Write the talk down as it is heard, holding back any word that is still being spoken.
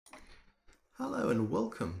Hello and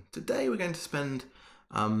welcome. Today we're going to spend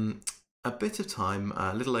a bit of time,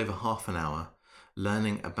 a little over half an hour,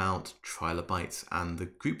 learning about trilobites and the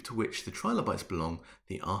group to which the trilobites belong,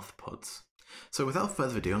 the arthropods. So without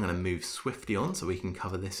further ado, I'm going to move swiftly on so we can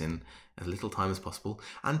cover this in as little time as possible.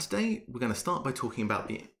 And today we're going to start by talking about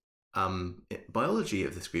the biology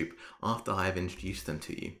of this group after I have introduced them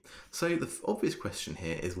to you. So the obvious question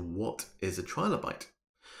here is, what is a trilobite?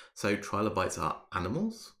 So trilobites are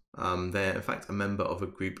animals. They're in fact a member of a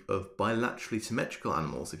group of bilaterally symmetrical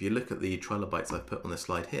animals. If you look at the trilobites I've put on this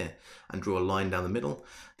slide here and draw a line down the middle,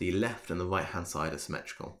 the left and the right hand side are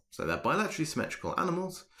symmetrical. So they're bilaterally symmetrical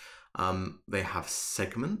animals. They have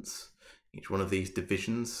segments. Each one of these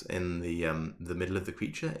divisions in the middle of the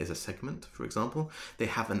creature is a segment, for example. They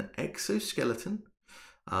have an exoskeleton.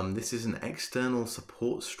 This is an external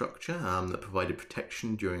support structure that provided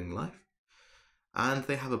protection during life. And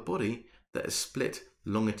they have a body that is split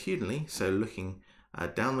longitudinally, so looking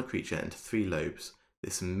down the creature into three lobes.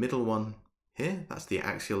 This middle one here, that's the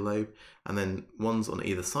axial lobe, and then ones on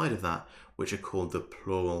either side of that, which are called the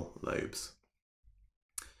pleural lobes.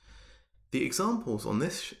 The examples on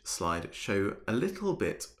this slide show a little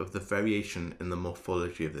bit of the variation in the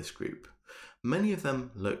morphology of this group. Many of them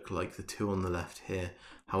look like the two on the left here.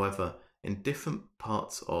 However, in different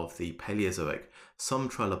parts of the Paleozoic, some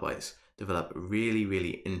trilobites develop really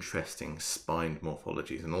interesting spined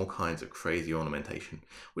morphologies and all kinds of crazy ornamentation,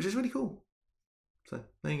 which is really cool. So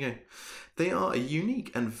there you go. They are a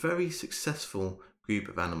unique and very successful group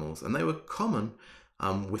of animals, and they were common,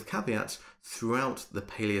 with caveats, throughout the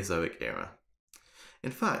Paleozoic era.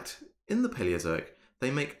 In fact, in the Paleozoic,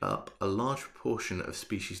 they make up a large proportion of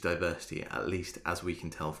species diversity, at least as we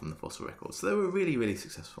can tell from the fossil records. So they were really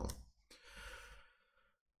successful.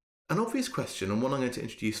 An obvious question, and one I'm going to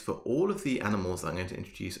introduce for all of the animals that I'm going to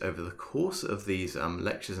introduce over the course of these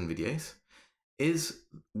lectures and videos, is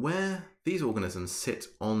where these organisms sit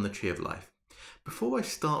on the tree of life. Before I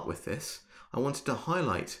start with this, I wanted to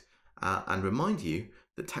highlight and remind you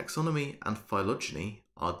that taxonomy and phylogeny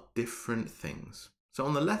are different things. So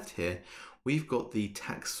on the left here, we've got the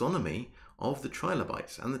taxonomy of the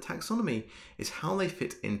trilobites, and the taxonomy is how they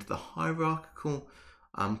fit into the hierarchical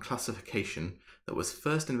classification that was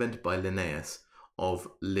first invented by Linnaeus of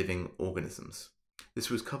living organisms. This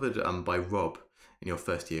was covered by Rob in your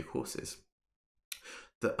first year courses.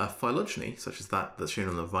 The phylogeny, such as that's shown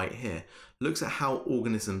on the right here, looks at how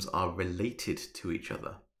organisms are related to each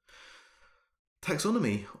other.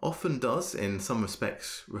 Taxonomy often does, in some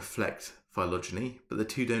respects, reflect phylogeny, but the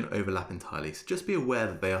two don't overlap entirely, so just be aware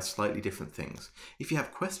that they are slightly different things. If you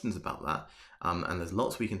have questions about that, and there's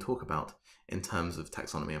lots we can talk about in terms of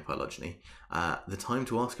taxonomy and phylogeny, the time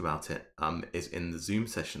to ask about it is in the Zoom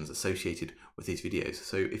sessions associated with these videos.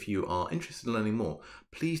 So if you are interested in learning more,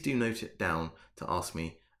 please do note it down to ask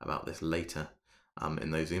me about this later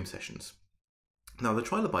in those Zoom sessions. Now, the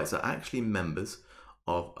trilobites are actually members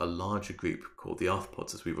of a larger group called the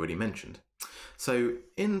arthropods, as we've already mentioned. So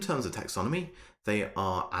in terms of taxonomy, they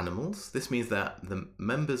are animals. This means that the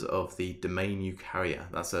members of the domain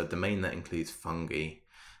Eukarya, that's a domain that includes fungi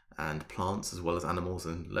and plants, as well as animals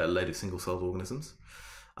and a load of single-celled organisms.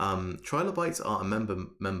 Trilobites are a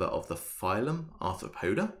member of the phylum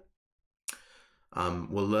Arthropoda.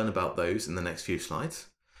 We'll learn about those in the next few slides.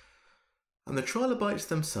 And the trilobites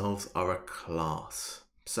themselves are a class.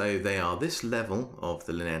 So they are this level of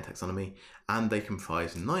the Linnaean taxonomy, and they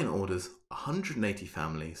comprise 9 orders, 180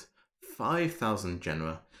 families, 5,000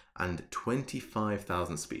 genera, and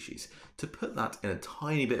 25,000 species. To put that in a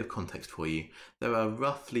tiny bit of context for you, there are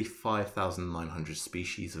roughly 5,900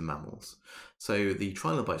 species of mammals. So the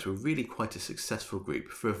trilobites were really quite a successful group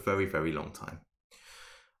for a very long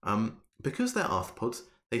time. Because they're arthropods,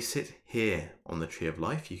 they sit here on the tree of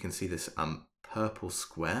life. You can see this purple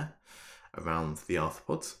square around the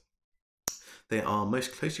arthropods. They are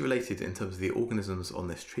most closely related in terms of the organisms on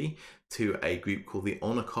this tree to a group called the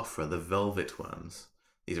Onychophora, the velvet worms.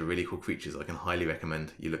 These are really cool creatures. I can highly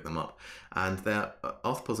recommend you look them up. And their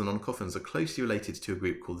arthropods and onychophorans are closely related to a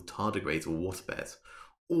group called the tardigrades or water bears.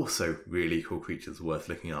 Also really cool creatures worth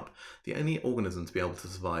looking up. The only organism to be able to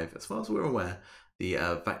survive, as far as we're aware, the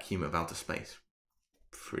vacuum of outer space.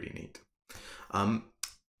 Pretty neat.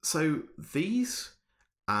 So these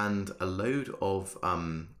and a load of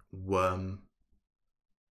worm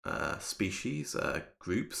species,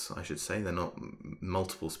 groups I should say, they're not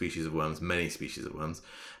multiple species of worms, many species of worms,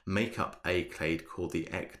 make up a clade called the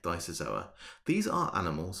ecdysozoa. These are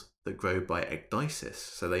animals that grow by ecdysis,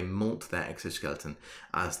 so they molt their exoskeleton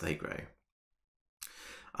as they grow.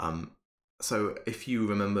 So if you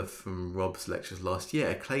remember from Rob's lectures last year,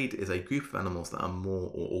 a clade is a group of animals that are more,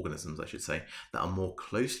 or organisms I should say, that are more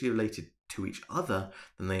closely related to each other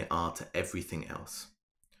than they are to everything else.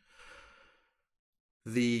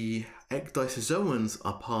 The ecdysozoans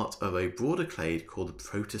are part of a broader clade called the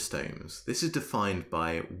protostomes. This is defined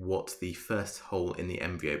by what the first hole in the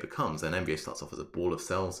embryo becomes. An embryo starts off as a ball of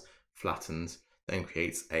cells, flattens, then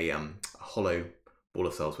creates a hollow ball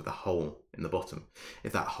of cells with a hole in the bottom.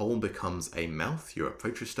 If that hole becomes a mouth, you're a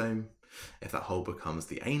protostome. If that hole becomes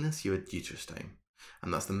the anus, you're a deuterostome.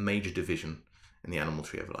 And that's the major division in the animal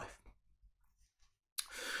tree of life.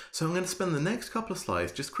 So I'm going to spend the next couple of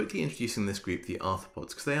slides just quickly introducing this group, the arthropods,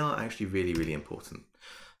 because they are actually really, really important.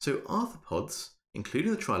 So arthropods,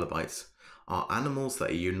 including the trilobites, are animals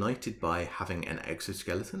that are united by having an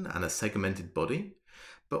exoskeleton and a segmented body,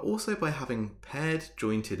 but also by having paired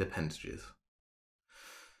jointed appendages.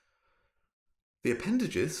 The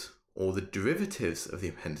appendages, or the derivatives of the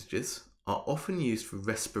appendages, are often used for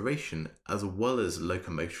respiration as well as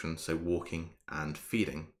locomotion, so walking and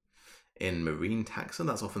feeding. In marine taxa,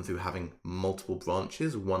 that's often through having multiple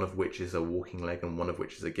branches, one of which is a walking leg and one of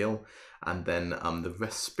which is a gill. And then the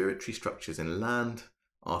respiratory structures in land,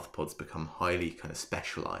 arthropods become highly kind of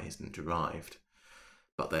specialized and derived,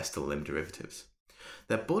 but they're still limb derivatives.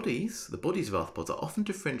 Their bodies, the bodies of arthropods, are often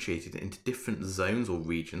differentiated into different zones or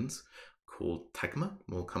regions called tagma.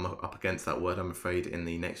 We'll come up against that word, I'm afraid, in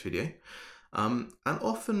the next video. And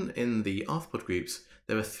often in the arthropod groups,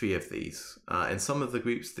 there are 3 of these. In some of the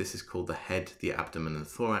groups, this is called the head, the abdomen, and the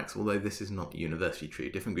thorax, although this is not universally true.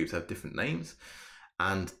 Different groups have different names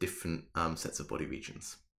and different sets of body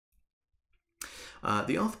regions.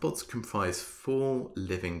 The arthropods comprise 4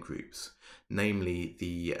 living groups, namely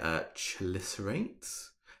the chelicerates.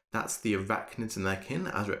 That's the arachnids and their kin,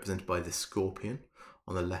 as represented by the scorpion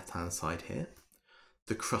on the left-hand side here.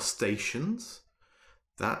 The crustaceans,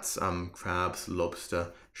 that's crabs,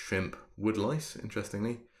 lobster, shrimp, woodlice,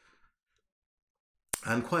 interestingly.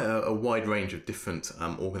 And quite a wide range of different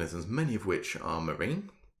organisms, many of which are marine.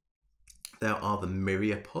 There are the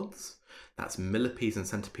myriapods, that's millipedes and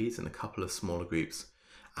centipedes and a couple of smaller groups.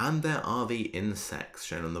 And there are the insects,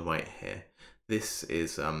 shown on the right here. This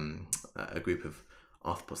is a group of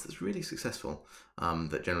arthropods that's really successful,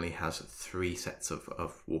 that generally has 3 sets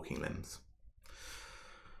of walking limbs.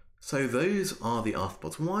 So those are the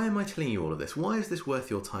arthropods. Why am I telling you all of this? Why is this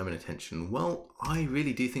worth your time and attention? Well, I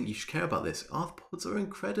really do think you should care about this. Arthropods are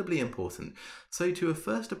incredibly important. So to a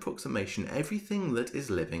first approximation, everything that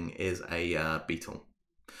is living is a beetle.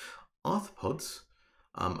 Arthropods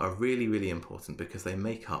are really, really important because they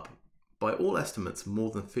make up, by all estimates,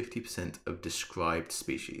 more than 50% of described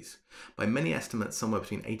species. By many estimates, somewhere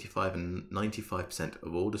between 85 and 95%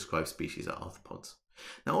 of all described species are arthropods.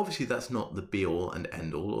 Now, obviously, that's not the be-all and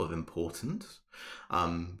end-all of importance.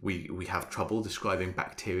 We have trouble describing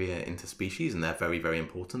bacteria into species, and they're very, very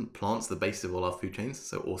important. Plants, the basis of all our food chains,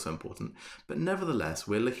 so also important. But nevertheless,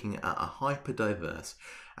 we're looking at a hyper-diverse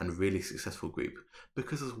and really successful group,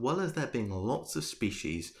 because as well as there being lots of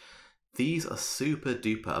species, these are super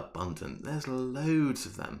duper abundant. There's loads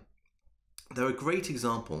of them. They're a great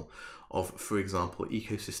example of, for example,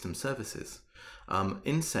 ecosystem services.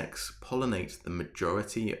 Insects pollinate the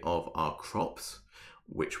majority of our crops,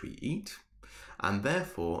 which we eat, and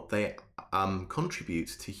therefore they contribute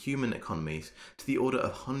to human economies to the order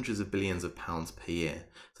of hundreds of billions of pounds per year.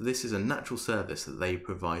 So this is a natural service that they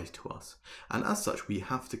provide to us. And as such, we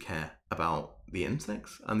have to care about the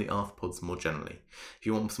insects and the arthropods more generally. If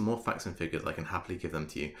you want some more facts and figures, I can happily give them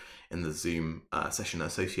to you in the Zoom session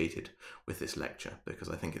associated with this lecture, because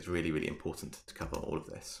I think it's really, really important to cover all of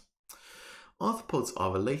this. Arthropods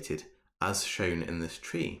are related, as shown in this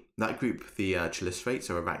tree. That group, the chelicerates,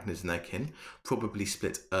 or arachnids and their kin, probably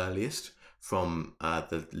split earliest from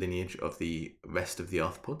the lineage of the rest of the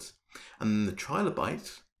arthropods. And then the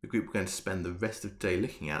trilobites, the group we're going to spend the rest of the day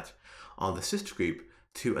looking at, are the sister group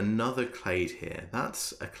to another clade here.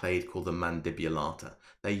 That's a clade called the mandibulata.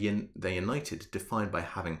 They're united, defined by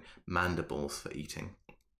having mandibles for eating,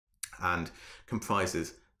 and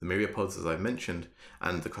comprises the myriapods, as I've mentioned,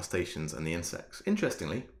 and the crustaceans and the insects.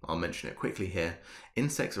 Interestingly, I'll mention it quickly here,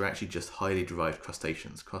 insects are actually just highly derived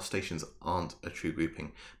crustaceans. Crustaceans aren't a true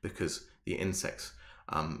grouping because the insects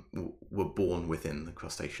were born within the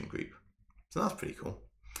crustacean group. So that's pretty cool.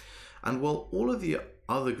 And while all of the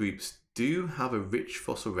other groups do have a rich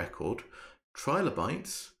fossil record,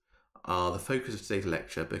 trilobites are the focus of today's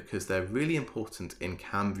lecture because they're really important in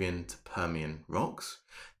Cambrian to Permian rocks.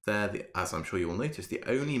 They're, as I'm sure you will notice, the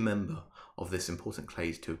only member of this important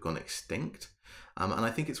clade to have gone extinct. And I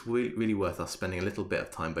think it's really worth us spending a little bit of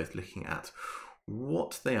time both looking at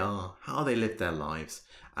what they are, how they live their lives,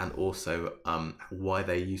 and also why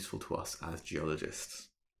they're useful to us as geologists.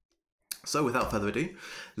 So without further ado,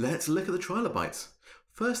 let's look at the trilobites.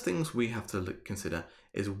 First things we have to consider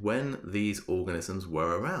is when these organisms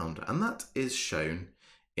were around, and that is shown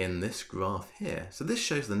in this graph here. So this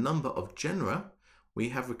shows the number of genera we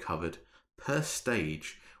have recovered per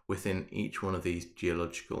stage within each one of these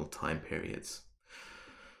geological time periods.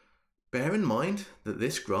 Bear in mind that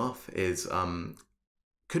this graph is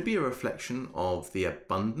could be a reflection of the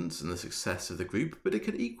abundance and the success of the group, but it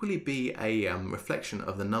could equally be a reflection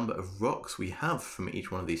of the number of rocks we have from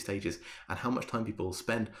each one of these stages and how much time people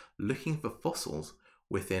spend looking for fossils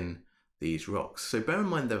within these rocks. So bear in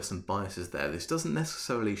mind there are some biases there. This doesn't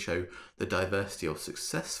necessarily show the diversity or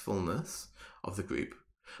successfulness of the group,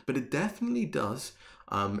 but it definitely does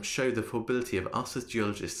show the probability of us as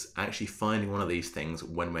geologists actually finding one of these things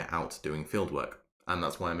when we're out doing field work, and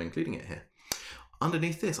that's why I'm including it here.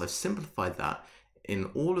 Underneath this, I've simplified that in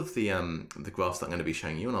all of the graphs that I'm going to be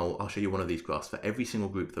showing you, and I'll show you one of these graphs for every single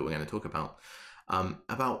group that we're going to talk about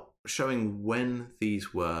showing when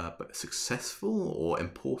these were successful or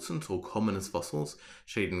important or common as fossils,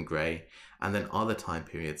 shaded in grey, and then other time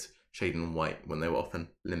periods, shaded in white, when they were often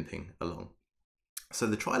limping along. So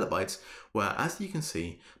the trilobites were, as you can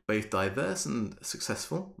see, both diverse and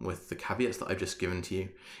successful, with the caveats that I've just given to you,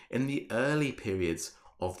 in the early periods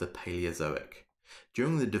of the Paleozoic.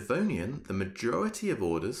 During the Devonian, the majority of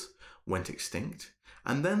orders went extinct,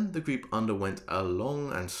 and then the group underwent a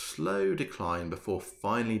long and slow decline before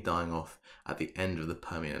finally dying off at the end of the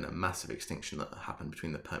Permian in a massive extinction that happened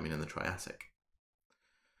between the Permian and the Triassic.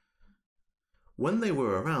 When they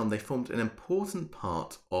were around, they formed an important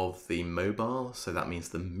part of the mobile, so that means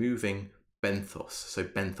the moving benthos. So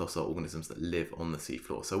benthos are organisms that live on the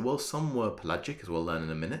seafloor. So while some were pelagic, as we'll learn in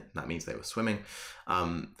a minute, that means they were swimming,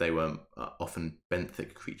 they were often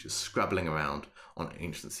benthic creatures scrabbling around on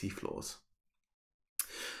ancient seafloors.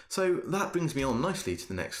 So that brings me on nicely to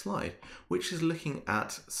the next slide, which is looking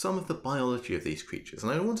at some of the biology of these creatures.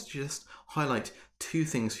 And I wanted to just highlight two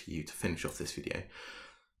things for you to finish off this video.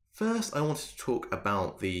 First, I wanted to talk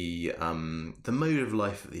about the mode of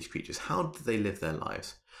life of these creatures. How do they live their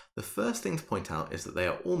lives? The first thing to point out is that they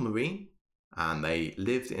are all marine and they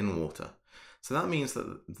lived in water. So that means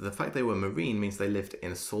that the fact they were marine means they lived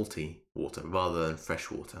in salty water rather than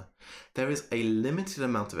fresh water. There is a limited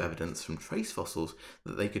amount of evidence from trace fossils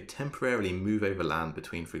that they could temporarily move over land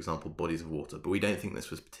between, for example, bodies of water, but we don't think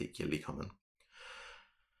this was particularly common.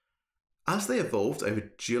 As they evolved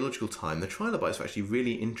over geological time, the trilobites were actually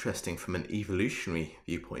really interesting from an evolutionary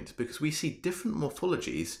viewpoint because we see different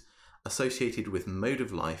morphologies associated with mode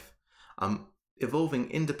of life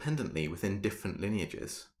evolving independently within different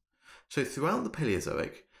lineages. So throughout the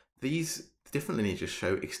Paleozoic, these different lineages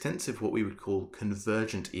show extensive what we would call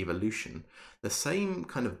convergent evolution. The same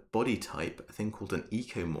kind of body type, a thing called an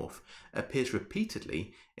ecomorph, appears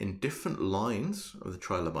repeatedly in different lines of the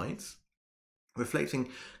trilobites, reflecting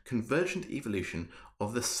convergent evolution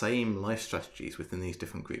of the same life strategies within these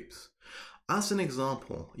different groups. As an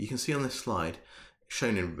example, you can see on this slide,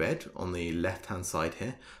 shown in red on the left-hand side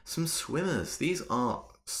here, some swimmers. These are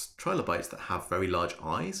trilobites that have very large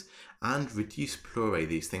eyes and reduced pleurae,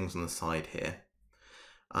 these things on the side here.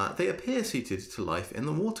 They appear suited to life in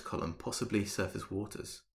the water column, possibly surface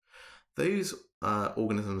waters. Those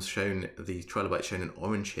organisms shown, the trilobites shown in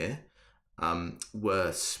orange here,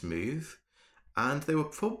 were smooth, and they were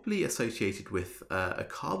probably associated with a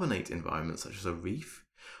carbonate environment such as a reef.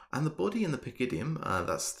 And the body in the pygidium,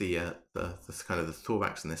 that's the kind of the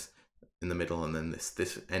thorax in the middle, and then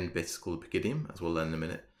this end bit is called the pygidium, as we'll learn in a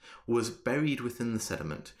minute, was buried within the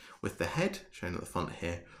sediment, with the head, shown at the front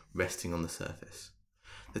here, resting on the surface.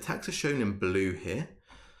 The taxa shown in blue here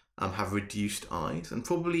have reduced eyes and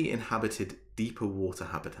probably inhabited deeper water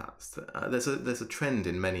habitats. There's a trend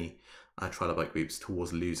in many trilobite groups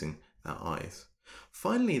towards losing their eyes.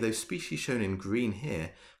 Finally, those species shown in green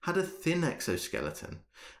here had a thin exoskeleton,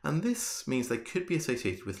 and this means they could be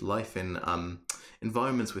associated with life in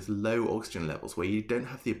environments with low oxygen levels, where you don't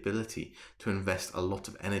have the ability to invest a lot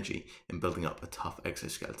of energy in building up a tough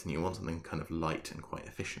exoskeleton. You want something kind of light and quite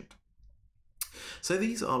efficient. So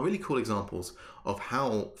these are really cool examples of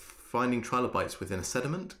how finding trilobites within a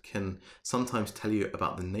sediment can sometimes tell you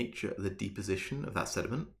about the nature of the deposition of that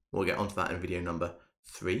sediment. We'll get onto that in video number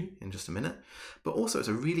 3 in just a minute, but also it's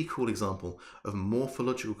a really cool example of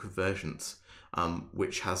morphological convergence,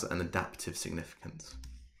 which has an adaptive significance.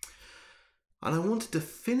 And I wanted to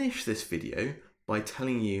finish this video by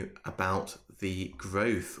telling you about the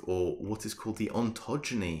growth, or what is called the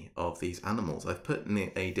ontogeny, of these animals. I've put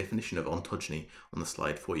in a definition of ontogeny on the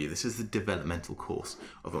slide for you. This is the developmental course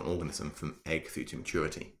of an organism from egg through to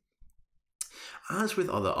maturity. As with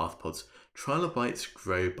other arthropods, trilobites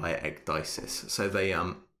grow by ecdysis, so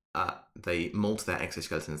they molt their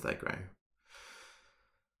exoskeleton as they grow.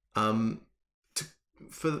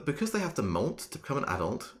 Because they have to molt to become an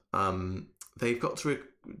adult, they've got to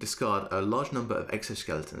discard a large number of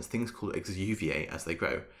exoskeletons, things called exuviae, as they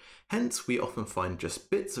grow. Hence, we often find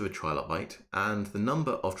just bits of a trilobite, and the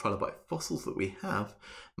number of trilobite fossils that we have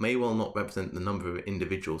may well not represent the number of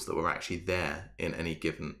individuals that were actually there in any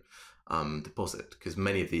given deposit, because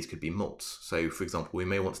many of these could be molts. So, for example, we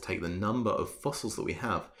may want to take the number of fossils that we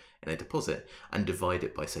have in a deposit and divide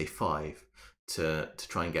it by, say, 5 to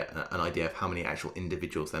try and get an idea of how many actual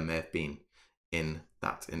individuals there may have been in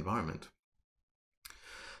that environment.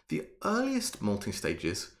 The earliest molting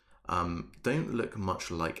stages don't look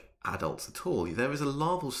much like adults at all. There is a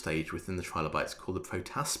larval stage within the trilobites called the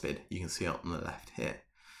protaspid. You can see out on the left here.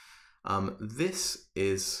 This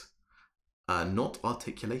is not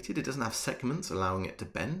articulated. It doesn't have segments allowing it to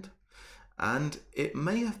bend, and it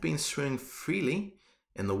may have been swimming freely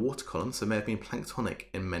in the water column, so may have been planktonic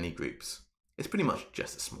in many groups. It's pretty much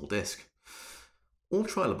just a small disc. All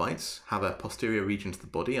trilobites have a posterior region to the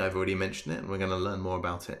body. I've already mentioned it, and we're going to learn more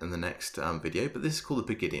about it in the next video, but this is called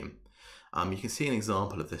the pygidium. You can see an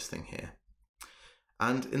example of this thing here.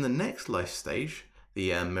 And in the next life stage,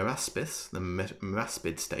 the meraspid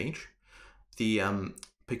stage, the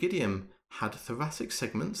pygidium had thoracic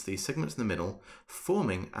segments, these segments in the middle,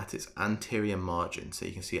 forming at its anterior margin. So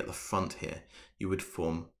you can see at the front here, you would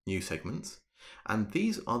form new segments. And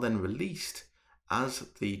these are then released as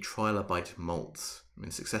the trilobite molts,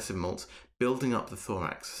 in successive molts, building up the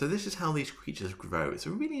thorax. So this is how these creatures grow. It's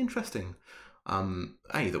a really interesting,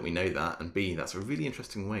 A, that we know that, and B, that's a really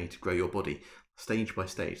interesting way to grow your body, stage by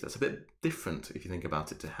stage. That's a bit different if you think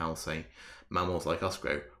about it to how, say, mammals like us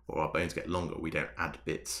grow, or our bones get longer. We don't add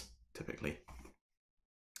bits, typically.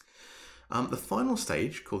 The final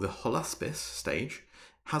stage, called the holaspis stage,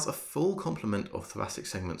 has a full complement of thoracic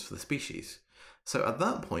segments for the species. So at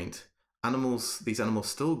that point, these animals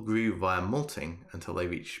still grew via molting until they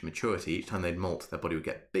reached maturity. Each time they'd molt, their body would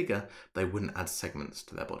get bigger. They wouldn't add segments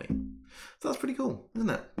to their body. So that's pretty cool,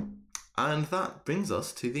 isn't it? And that brings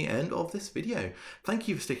us to the end of this video. Thank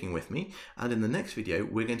you for sticking with me. And in the next video,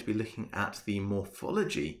 we're going to be looking at the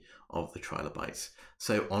morphology of the trilobites.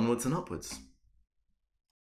 So onwards and upwards.